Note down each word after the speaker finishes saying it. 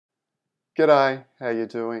G'day, how you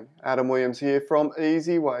doing? Adam Williams here from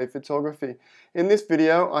Easy Way Photography. In this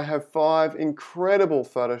video, I have 5 incredible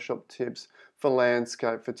Photoshop tips for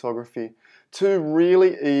landscape photography. 2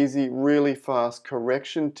 really easy, really fast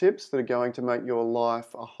correction tips that are going to make your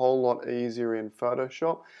life a whole lot easier in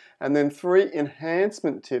Photoshop. And then 3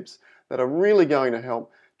 enhancement tips that are really going to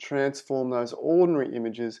help transform those ordinary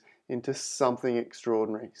images into something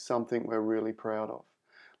extraordinary, something we're really proud of.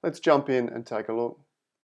 Let's jump in and take a look.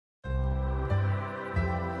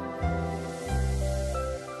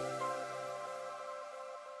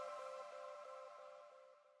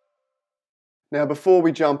 Now, before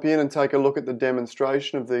we jump in and take a look at the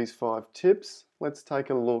demonstration of these 5 tips, let's take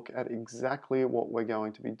a look at exactly what we're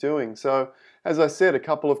going to be doing. So, as I said, a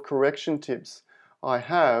couple of correction tips. I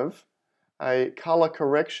have a color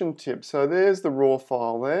correction tip. So there's the raw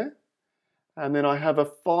file there. And then I have a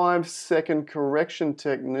 5-second correction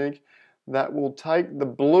technique that will take the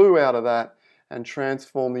blue out of that and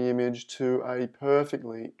transform the image to a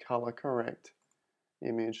perfectly color correct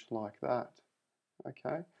image like that.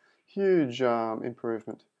 Okay. Huge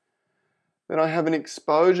improvement. Then I have an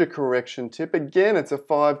exposure correction tip. Again, it's a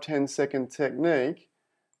 5-10 second technique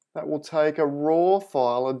that will take a raw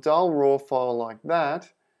file, a dull raw file like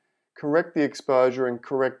that, correct the exposure and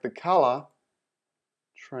correct the color,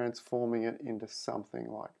 transforming it into something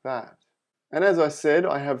like that. And as I said,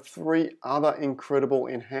 I have 3 other incredible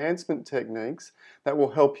enhancement techniques that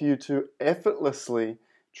will help you to effortlessly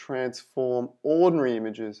transform ordinary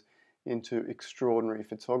images into extraordinary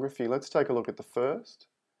photography. Let's take a look at the first.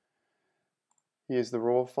 Here's the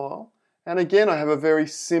raw file. And again, I have a very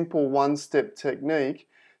simple 1-step technique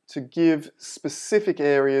to give specific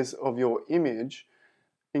areas of your image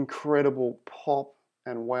incredible pop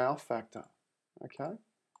and wow factor. Okay?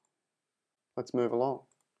 Let's move along.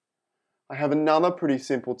 I have another pretty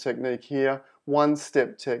simple technique here,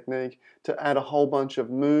 1-step technique to add a whole bunch of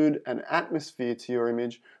mood and atmosphere to your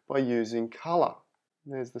image by using color.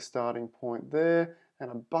 There's the starting point there, and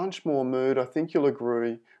a bunch more mood, I think you'll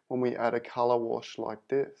agree, when we add a color wash like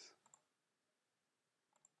this.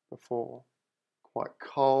 Before, quite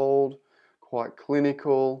cold, quite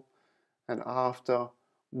clinical, and after,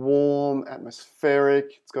 warm,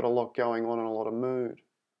 atmospheric. It's got a lot going on and a lot of mood.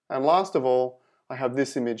 And last of all, I have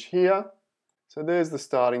this image here. So there's the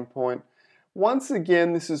starting point. Once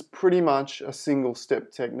again, this is pretty much a single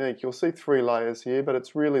step technique. You'll see 3 layers here, but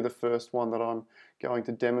it's really the first one that I'm going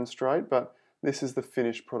to demonstrate, but this is the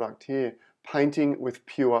finished product here. Painting with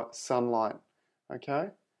pure sunlight. Okay?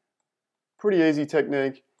 Pretty easy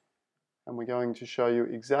technique, and we're going to show you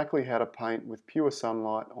exactly how to paint with pure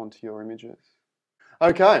sunlight onto your images.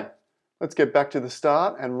 Okay, let's get back to the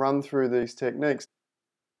start and run through these techniques.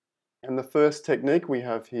 And the first technique we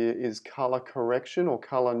have here is color correction or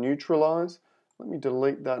color neutralize. Let me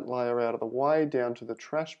delete that layer out of the way down to the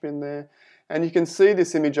trash bin there. And you can see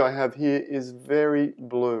this image I have here is very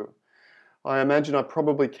blue. I imagine I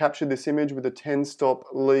probably captured this image with a 10-stop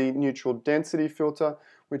Lee neutral density filter,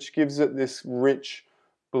 which gives it this rich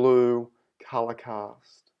blue color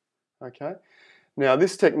cast. Okay. Now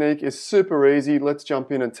this technique is super easy. Let's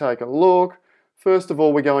jump in and take a look. First of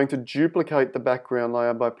all, we're going to duplicate the background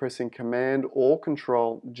layer by pressing Command or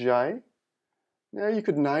Control J. Now you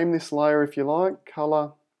could name this layer if you like,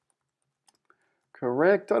 color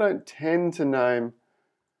correct. I don't tend to name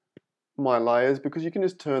my layers because you can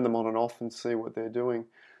just turn them on and off and see what they're doing.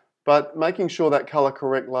 But making sure that color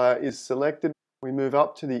correct layer is selected, we move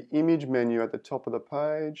up to the image menu at the top of the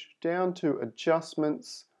page, down to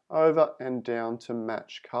adjustments, over and down to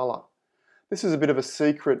match color. This is a bit of a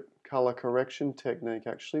secret color correction technique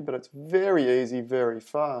actually, but it's very easy, very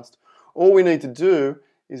fast. All we need to do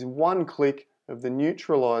is 1 click of the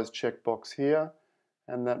neutralize checkbox here,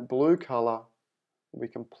 and that blue color will be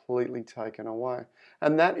completely taken away.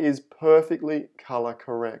 And that is perfectly color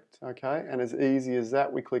correct, okay? And as easy as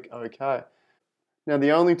that, we click OK. Now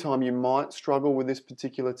the only time you might struggle with this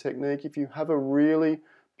particular technique, if you have a really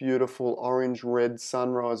beautiful orange-red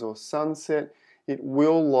sunrise or sunset, it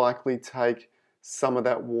will likely take some of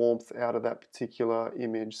that warmth out of that particular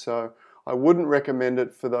image. So I wouldn't recommend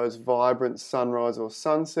it for those vibrant sunrise or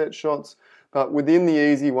sunset shots, but within the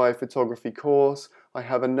Easy Way Photography course, I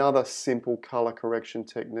have another simple color correction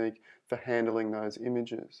technique for handling those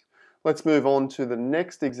images. Let's move on to the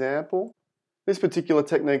next example. This particular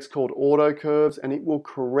technique is called auto curves, and it will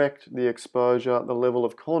correct the exposure, the level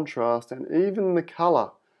of contrast, and even the color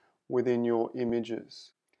within your images.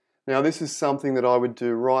 Now this is something that I would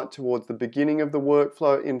do right towards the beginning of the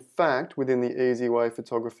workflow. In fact, within the Easy Way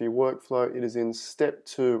Photography workflow, it is in step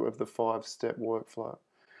 2 of the 5-step workflow.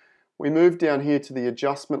 We move down here to the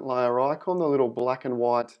adjustment layer icon, the little black and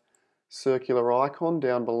white circular icon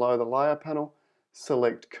down below the layer panel,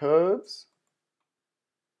 select curves,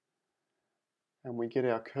 and we get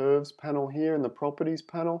our curves panel here in the properties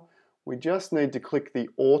panel. We just need to click the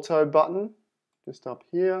auto button just up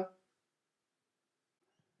here.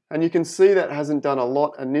 And you can see that hasn't done a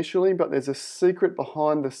lot initially, but there's a secret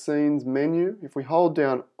behind the scenes menu. If we hold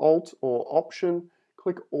down Alt or Option,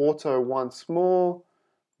 click Auto once more,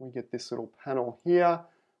 we get this little panel here,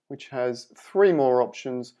 which has 3 more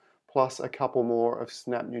options, plus a couple more of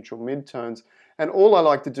snap neutral midtones. And all I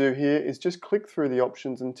like to do here is just click through the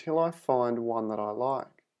options until I find one that I like.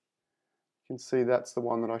 You can see that's the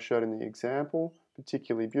one that I showed in the example,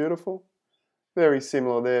 particularly beautiful. Very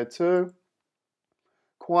similar there too.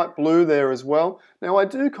 Quite blue there as well. Now I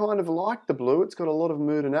do kind of like the blue, it's got a lot of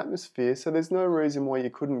mood and atmosphere, so there's no reason why you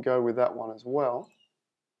couldn't go with that one as well.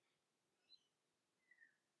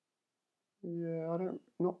 Yeah,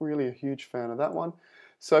 not really a huge fan of that one.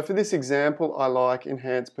 So for this example, I like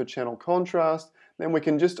enhance per channel contrast. Then we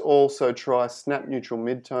can just also try snap neutral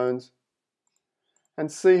midtones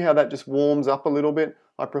and see how that just warms up a little bit.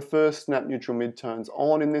 I prefer snap neutral midtones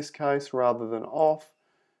on in this case rather than off,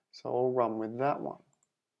 so I'll run with that one.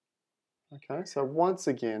 Okay, so once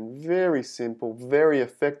again, very simple, very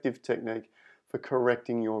effective technique for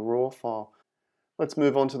correcting your raw file. Let's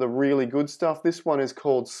move on to the really good stuff. This one is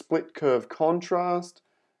called split curve contrast.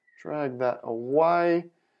 Drag that away.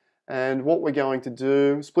 And what we're going to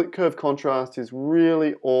do, split curve contrast is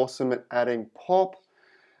really awesome at adding pop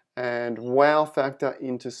and wow factor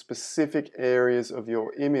into specific areas of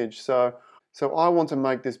your image. So I want to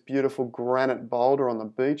make this beautiful granite boulder on the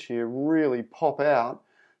beach here really pop out.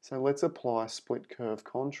 So let's apply split curve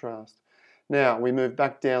contrast. Now we move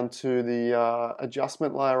back down to the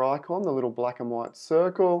adjustment layer icon, the little black and white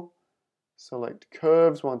circle. Select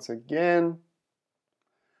curves once again.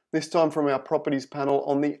 This time from our properties panel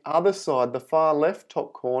on the other side, the far left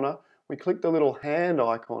top corner, we click the little hand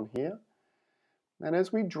icon here. And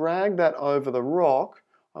as we drag that over the rock,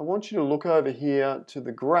 I want you to look over here to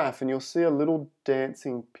the graph and you'll see a little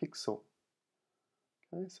dancing pixel.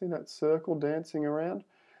 Okay, see that circle dancing around?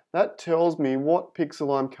 That tells me what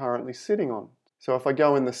pixel I'm currently sitting on. So if I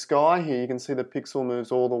go in the sky here, you can see the pixel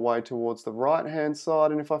moves all the way towards the right hand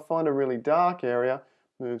side, and if I find a really dark area,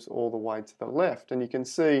 it moves all the way to the left. And you can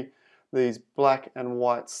see these black and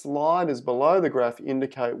white sliders below the graph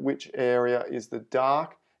indicate which area is the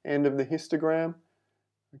dark end of the histogram.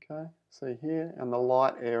 Okay, see here, and the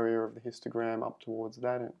light area of the histogram up towards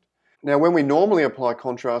that end. Now when we normally apply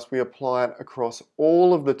contrast, we apply it across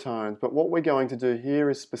all of the tones, but what we're going to do here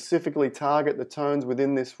is specifically target the tones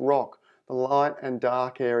within this rock. The light and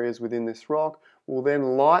dark areas within this rock will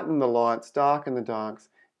then lighten the lights, darken the darks,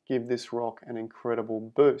 give this rock an incredible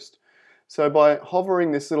boost. So by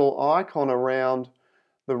hovering this little icon around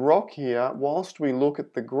the rock here, whilst we look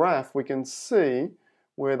at the graph, we can see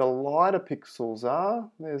where the lighter pixels are.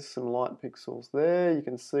 There's some light pixels there. You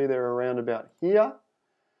can see they're around about here.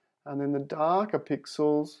 And then the darker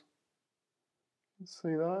pixels,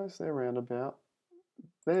 see those? They're around about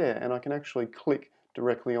there. And I can actually click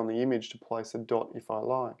directly on the image to place a dot if I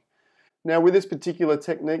like. Now with this particular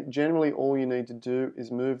technique, generally all you need to do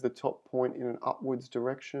is move the top point in an upwards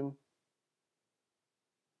direction.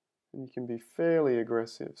 And you can be fairly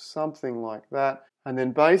aggressive, something like that. And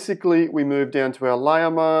then basically we move down to our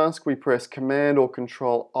layer mask, we press Command or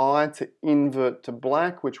Control I to invert to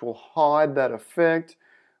black, which will hide that effect.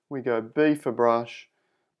 We go B for brush,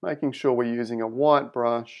 making sure we're using a white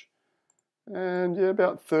brush, and yeah,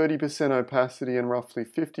 about 30% opacity and roughly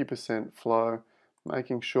 50% flow,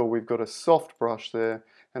 making sure we've got a soft brush there.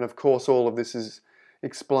 And of course all of this is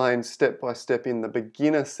explained step by step in the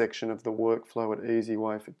beginner section of the workflow at Easy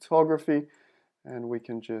Way Photography, and we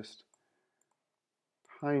can just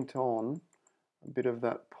paint on a bit of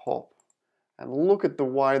that pop. And look at the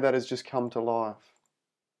way that has just come to life.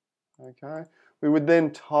 Okay, we would then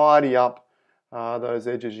tidy up those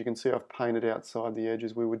edges. You can see I've painted outside the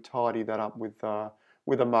edges. We would tidy that up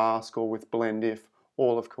with a mask or with Blend If.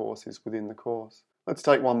 All, of course, is within the course. Let's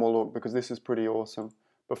take one more look because this is pretty awesome.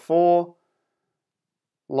 Before,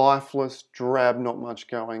 lifeless, drab, not much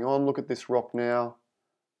going on. Look at this rock now.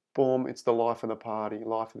 Boom, it's the life of the party,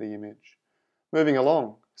 life of the image. Moving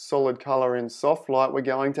along, solid color in soft light. We're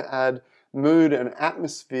going to add mood and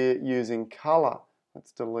atmosphere using color.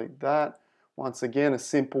 Let's delete that. Once again, a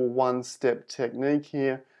simple one-step technique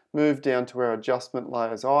here. Move down to our adjustment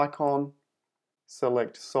layers icon.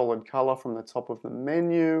 Select solid color from the top of the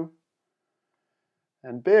menu.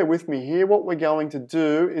 And bear with me here. What we're going to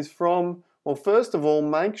do is well, first of all,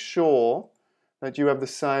 make sure that you have the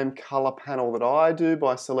same color panel that I do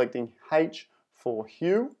by selecting H for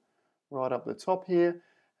hue. right up the top here.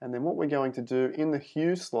 And then what we're going to do in the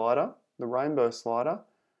hue slider, the rainbow slider,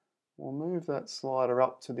 we'll move that slider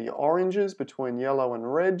up to the oranges between yellow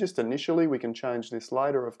and red. Just initially, we can change this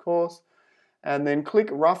later, of course. And then click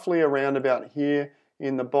roughly around about here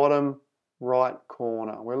in the bottom right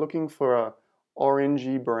corner. We're looking for a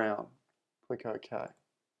orangey brown. Click OK.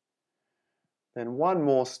 Then one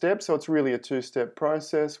more step, so it's really a two-step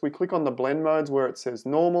process. We click on the blend modes where it says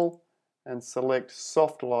normal and select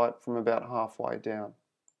soft light from about halfway down.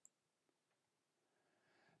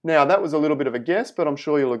 Now that was a little bit of a guess, but I'm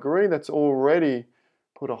sure you'll agree that's already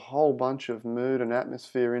put a whole bunch of mood and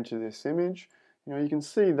atmosphere into this image. You know, you can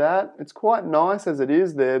see that. It's quite nice as it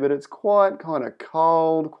is there, but it's quite kind of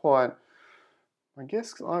cold, quite, I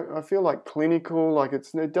guess, I feel like clinical, like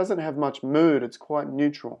it doesn't have much mood, it's quite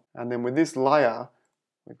neutral. And then with this layer,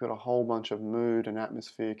 we've got a whole bunch of mood and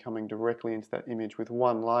atmosphere coming directly into that image with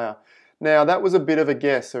one layer. Now that was a bit of a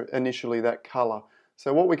guess initially, that color.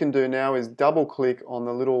 So what we can do now is double click on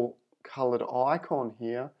the little colored icon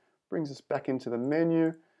here, brings us back into the menu,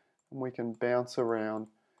 and we can bounce around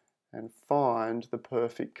and find the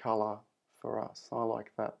perfect color for us. I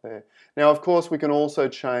like that there. Now of course we can also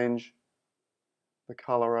change the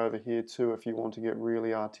color over here too if you want to get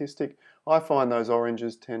really artistic. I find those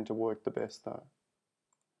oranges tend to work the best though.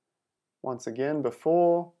 Once again,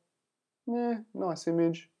 before, nice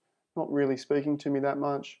image, not really speaking to me that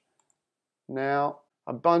much. Now,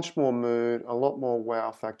 a bunch more mood, a lot more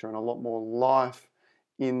wow factor, and a lot more life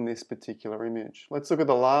in this particular image. Let's look at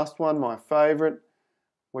the last one, my favorite.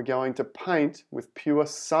 We're going to paint with pure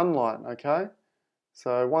sunlight, okay?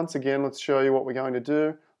 So once again, let's show you what we're going to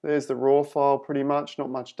do. There's the raw file pretty much, not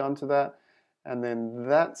much done to that. And then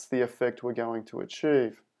that's the effect we're going to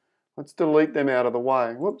achieve. Let's delete them out of the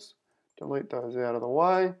way. Whoops, delete those out of the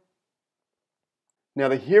way. Now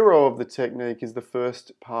the hero of the technique is the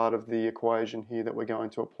first part of the equation here that we're going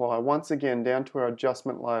to apply. Once again, down to our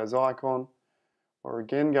adjustment layers icon. We're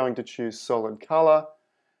again going to choose solid color.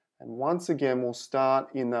 And once again, we'll start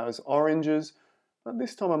in those oranges. But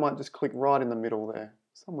this time I might just click right in the middle there,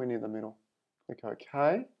 somewhere near the middle. Click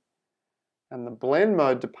OK. And the blend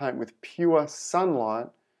mode to paint with pure sunlight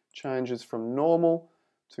changes from normal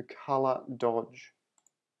to color dodge.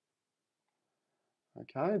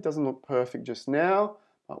 Okay, it doesn't look perfect just now,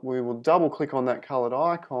 but we will double click on that colored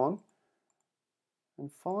icon and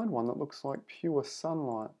find one that looks like pure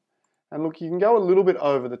sunlight. And look, you can go a little bit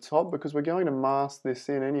over the top because we're going to mask this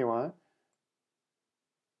in anyway.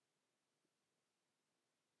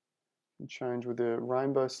 And change with the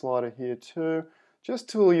rainbow slider here too. Just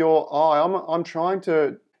to your eye, I'm trying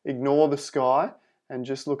to ignore the sky and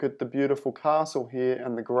just look at the beautiful castle here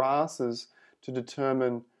and the grasses to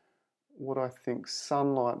determine what I think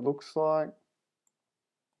sunlight looks like.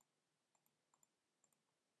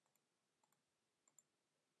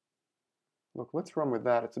 Look, let's run with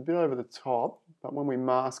that. It's a bit over the top, but when we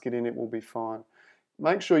mask it in, it will be fine.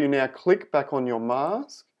 Make sure you now click back on your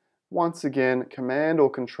mask. Once again, Command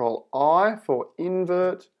or Control I for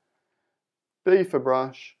invert, B for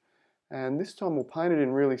brush, and this time we'll paint it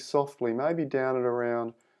in really softly, maybe down at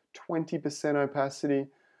around 20% opacity,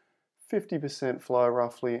 50% flow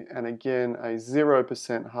roughly, and again a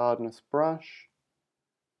 0% hardness brush.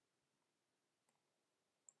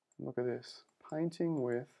 Look at this, painting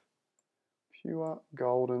with pure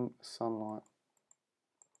golden sunlight.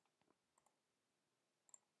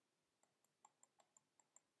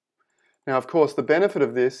 Now of course the benefit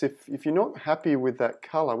of this, if you're not happy with that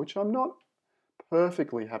color, which I'm not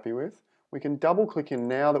perfectly happy with, we can double click in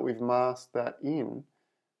now that we've masked that in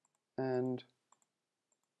and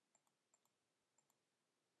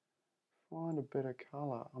find a better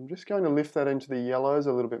color. I'm just going to lift that into the yellows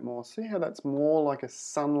a little bit more. See how that's more like a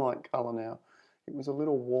sunlight color now. It was a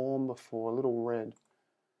little warm before, a little red.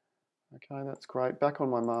 Okay, that's great. Back on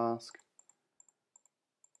my mask.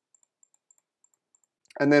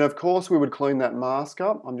 And then of course we would clean that mask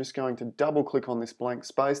up. I'm just going to double click on this blank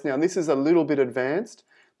space. Now this is a little bit advanced.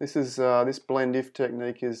 This blend if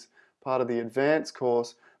technique is part of the advanced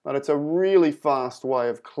course, but it's a really fast way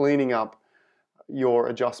of cleaning up your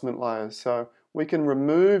adjustment layers. So we can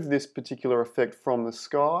remove this particular effect from the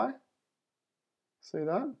sky. See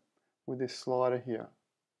that? With this slider here.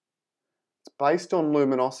 It's based on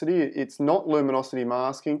luminosity. It's not luminosity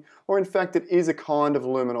masking, or in fact it is a kind of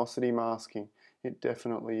luminosity masking. It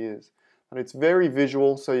definitely is. But it's very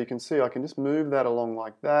visual, so you can see I can just move that along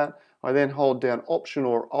like that. I then hold down Option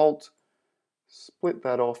or Alt, split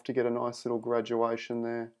that off to get a nice little graduation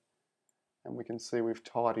there. And we can see we've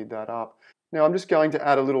tidied that up. Now I'm just going to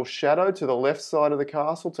add a little shadow to the left side of the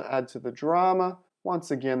castle to add to the drama. Once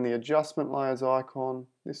again, the adjustment layers icon,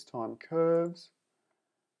 this time curves.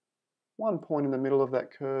 One point in the middle of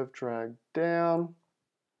that curve, drag down.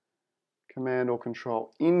 Command or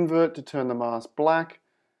Control invert to turn the mask black.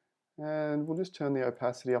 And we'll just turn the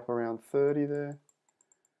opacity up around 30 there.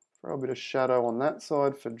 Throw a bit of shadow on that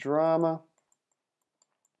side for drama.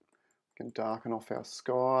 We can darken off our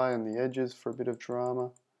sky and the edges for a bit of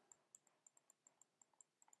drama.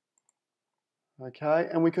 Okay,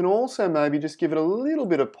 and we can also maybe just give it a little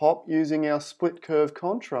bit of pop using our split curve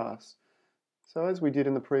contrast. So as we did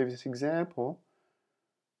in the previous example,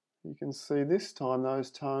 you can see this time those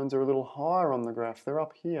tones are a little higher on the graph. They're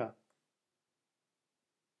up here.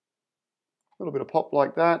 A little bit of pop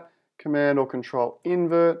like that. Command or Control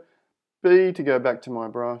invert. B to go back to my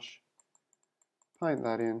brush. Paint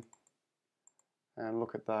that in. And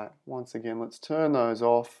look at that. Once again, let's turn those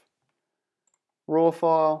off. Raw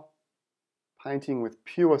file. Painting with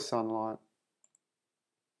pure sunlight.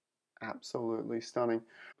 Absolutely stunning.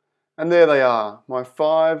 And there they are, my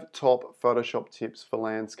 5 top Photoshop tips for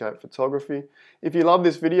landscape photography. If you love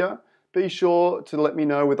this video, be sure to let me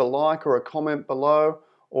know with a like or a comment below,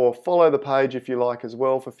 or follow the page if you like as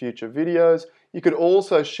well for future videos. You could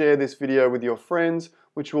also share this video with your friends,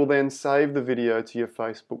 which will then save the video to your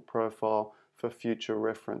Facebook profile for future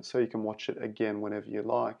reference, so you can watch it again whenever you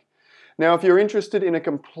like. Now, if you're interested in a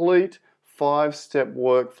complete 5-step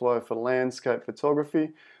workflow for landscape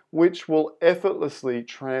photography, which will effortlessly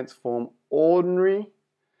transform ordinary.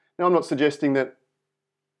 Now, I'm not suggesting that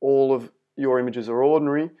all of your images are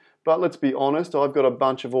ordinary, but let's be honest, I've got a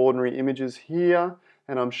bunch of ordinary images here,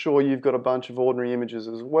 and I'm sure you've got a bunch of ordinary images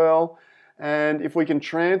as well. And if we can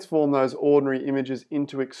transform those ordinary images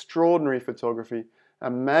into extraordinary photography,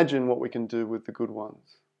 imagine what we can do with the good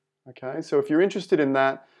ones. Okay, so if you're interested in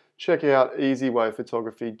that, check out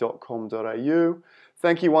easywayphotography.com.au.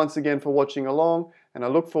 Thank you once again for watching along, and I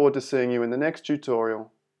look forward to seeing you in the next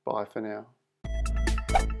tutorial. Bye for now.